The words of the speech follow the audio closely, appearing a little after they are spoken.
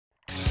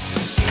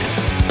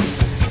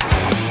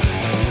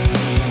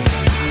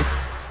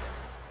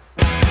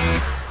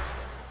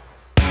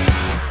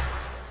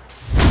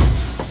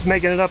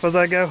Making it up as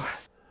I go.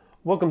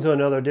 Welcome to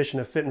another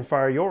edition of Fit and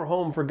Fire, your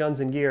home for guns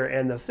and gear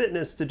and the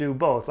fitness to do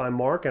both. I'm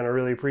Mark, and I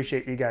really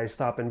appreciate you guys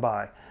stopping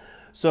by.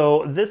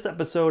 So this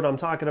episode, I'm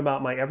talking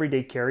about my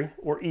everyday carry,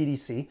 or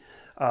EDC.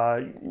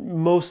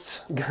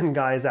 Most gun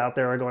guys out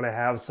there are going to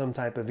have some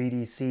type of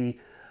EDC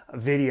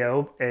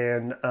video,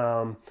 and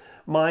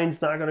mine's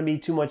not going to be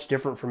too much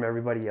different from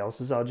everybody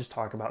else's. I'll just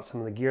talk about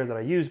some of the gear that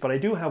I use, but I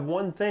do have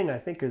one thing I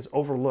think is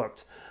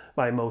overlooked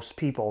by most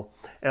people,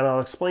 and I'll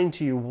explain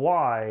to you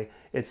why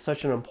it's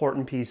such an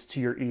important piece to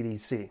your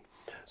EDC.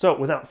 So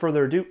without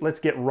further ado,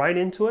 let's get right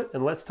into it,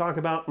 and let's talk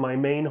about my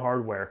main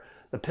hardware,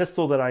 the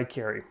pistol that I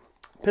carry.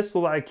 The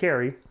pistol that I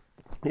carry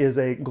is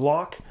a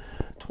Glock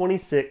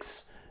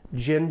 26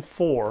 Gen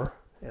 4,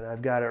 and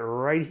I've got it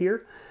right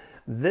here.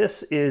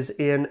 This is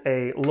in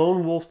a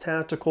Lone Wolf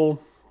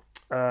Tactical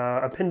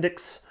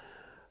appendix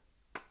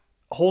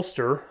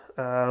holster.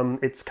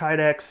 It's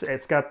Kydex.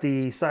 It's got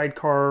the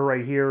sidecar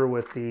right here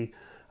with the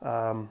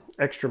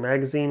extra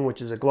magazine,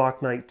 which is a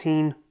Glock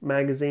 19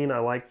 magazine. I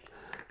like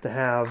to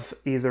have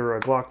either a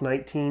Glock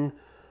 19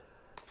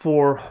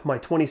 for my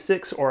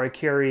 26, or I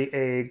carry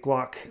a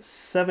Glock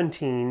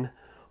 17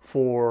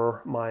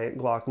 for my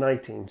Glock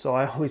 19. So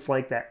I always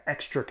like that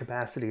extra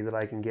capacity that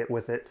I can get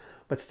with it,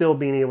 but still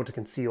being able to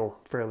conceal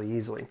fairly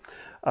easily.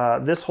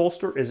 This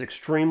holster is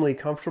extremely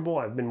comfortable.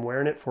 I've been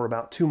wearing it for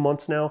about 2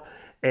 months now,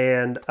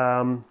 and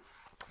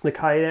the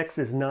Kydex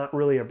is not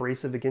really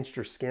abrasive against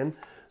your skin,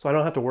 so I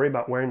don't have to worry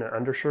about wearing an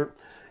undershirt.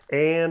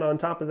 And on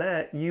top of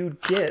that, you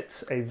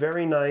get a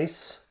very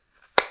nice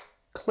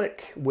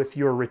click with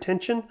your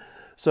retention.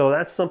 So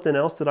that's something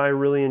else that I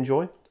really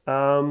enjoy.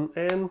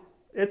 And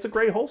it's a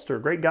great holster,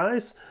 great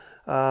guys.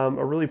 I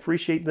really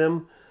appreciate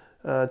them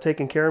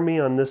taking care of me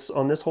on this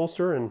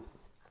holster, and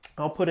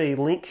I'll put a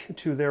link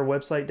to their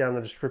website down in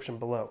the description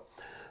below.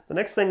 The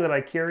next thing that I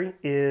carry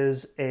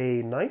is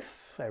a knife.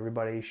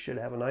 Everybody should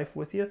have a knife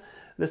with you.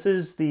 This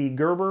is the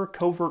Gerber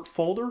Covert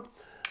Folder.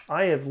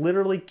 I have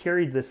literally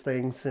carried this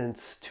thing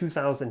since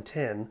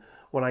 2010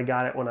 when I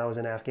got it when I was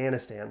in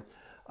Afghanistan.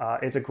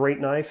 It's a great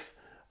knife.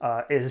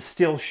 It is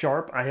still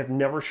sharp. I have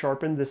never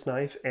sharpened this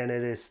knife, and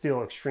it is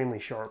still extremely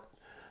sharp.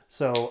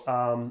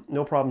 So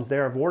no problems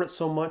there. I've worn it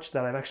so much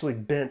that I've actually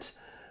bent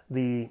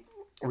the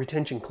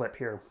retention clip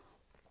here.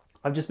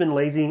 I've just been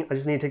lazy. I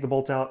just need to take the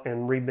bolts out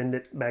and rebend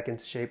it back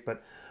into shape,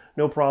 but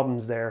no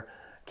problems there.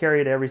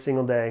 Carry it every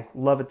single day.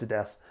 Love it to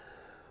death.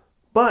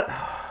 But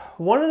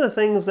one of the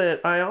things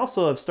that I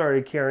also have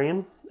started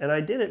carrying, and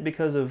I did it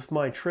because of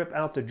my trip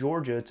out to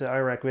Georgia to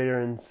Iraq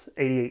Veterans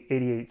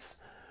 88's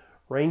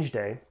Range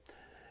Day,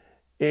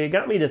 it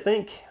got me to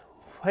think,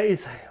 wait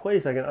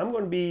a second, I'm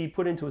going to be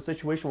put into a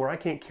situation where I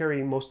can't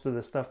carry most of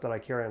the stuff that I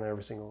carry on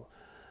every single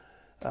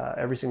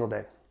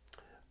day.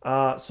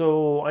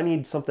 So I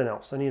need something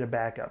else. I need a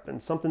backup,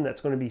 and something that's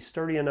going to be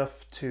sturdy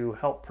enough to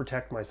help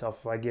protect myself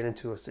if I get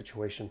into a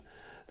situation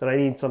that I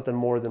need something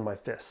more than my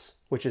fists,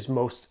 which is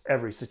most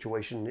every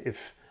situation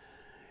if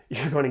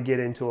you're going to get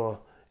into a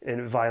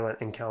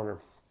violent encounter.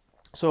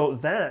 So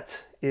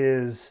that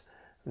is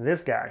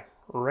this guy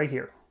right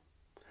here.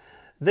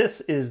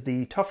 This is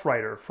the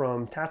Tuff-Writer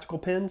from Tactical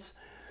Pins.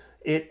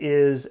 It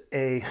is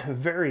a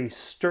very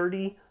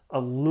sturdy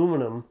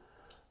aluminum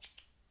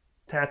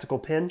tactical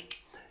pin.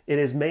 It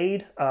is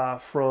made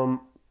from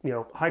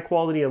high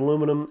quality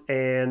aluminum,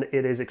 and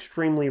it is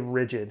extremely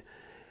rigid.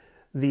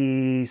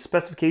 The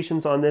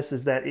specifications on this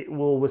is that it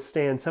will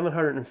withstand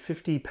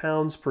 750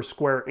 pounds per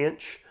square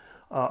inch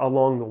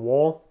along the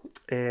wall,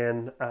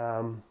 and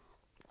on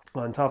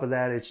top of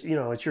that, it's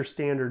your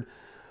standard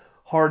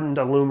hardened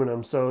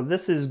aluminum. So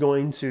this is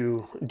going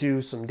to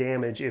do some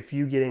damage if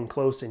you get in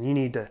close and you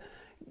need to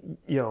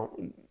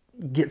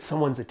get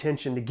someone's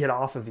attention to get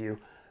off of you.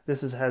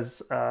 This has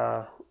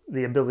the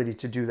ability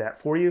to do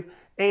that for you,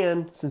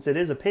 and since it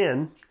is a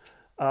pin,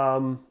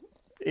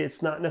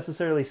 it's not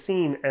necessarily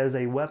seen as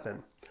a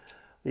weapon.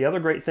 The other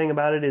great thing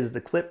about it is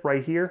the clip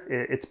right here.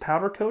 It's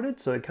powder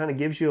coated, so it kind of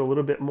gives you a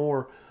little bit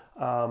more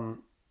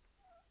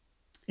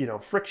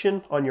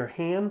friction on your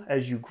hand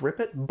as you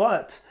grip it,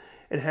 but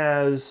it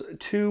has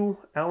 2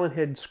 Allen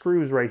head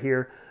screws right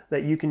here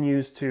that you can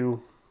use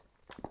to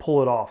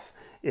pull it off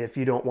if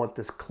you don't want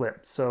this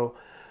clipped. So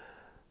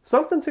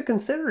something to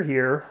consider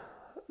here.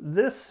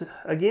 This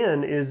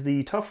again is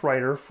the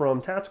Tuff-Writer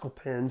from Tactical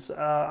Pins.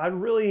 I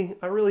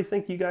really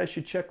think you guys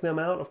should check them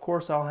out. Of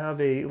course, I'll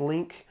have a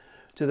link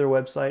to their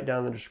website down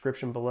in the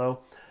description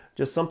below.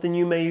 Just something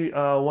you may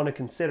want to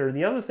consider.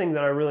 The other thing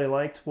that I really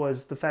liked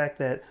was the fact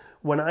that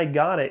when I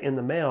got it in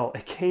the mail,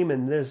 it came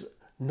in this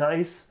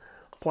nice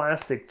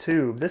plastic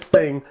tube. This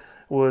thing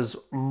was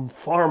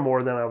far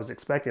more than I was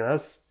expecting. I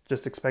was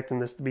just expecting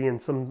this to be in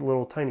some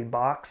little tiny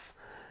box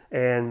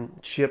and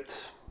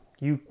shipped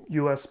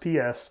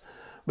USPS.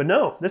 But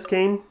no, this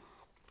came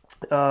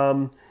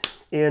in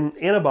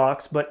a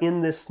box, but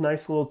in this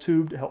nice little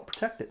tube to help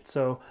protect it.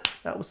 So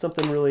that was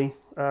something really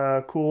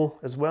cool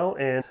as well.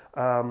 And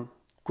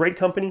great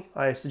company.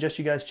 I suggest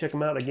you guys check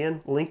them out.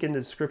 Again, link in the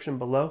description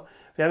below.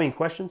 If you have any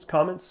questions,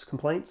 comments,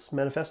 complaints,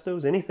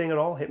 manifestos, anything at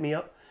all, hit me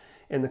up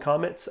in the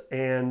comments,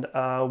 and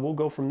we'll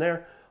go from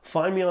there.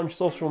 Find me on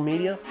social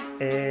media,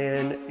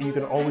 and you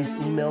can always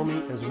email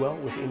me as well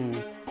with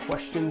any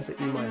questions that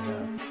you might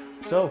have.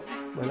 So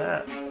with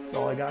that, that's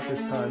all I got this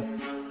time.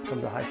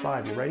 Comes a high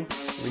five. You ready?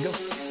 Here we go.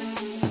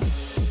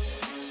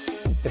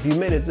 If you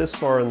made it this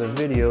far in the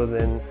video,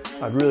 then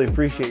I'd really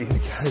appreciate you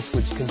guys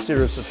would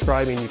consider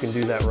subscribing. You can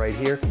do that right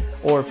here.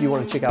 Or if you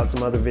want to check out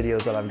some other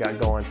videos that I've got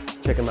going,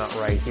 check them out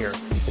right here.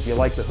 If you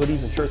like the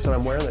hoodies and shirts that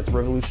I'm wearing, that's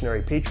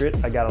Revolutionary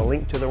Patriot. I got a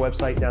link to their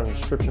website down in the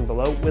description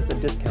below with the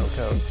discount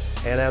code.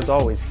 And as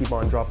always, keep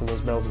on dropping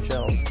those bells and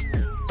shells.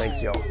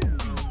 Thanks, y'all.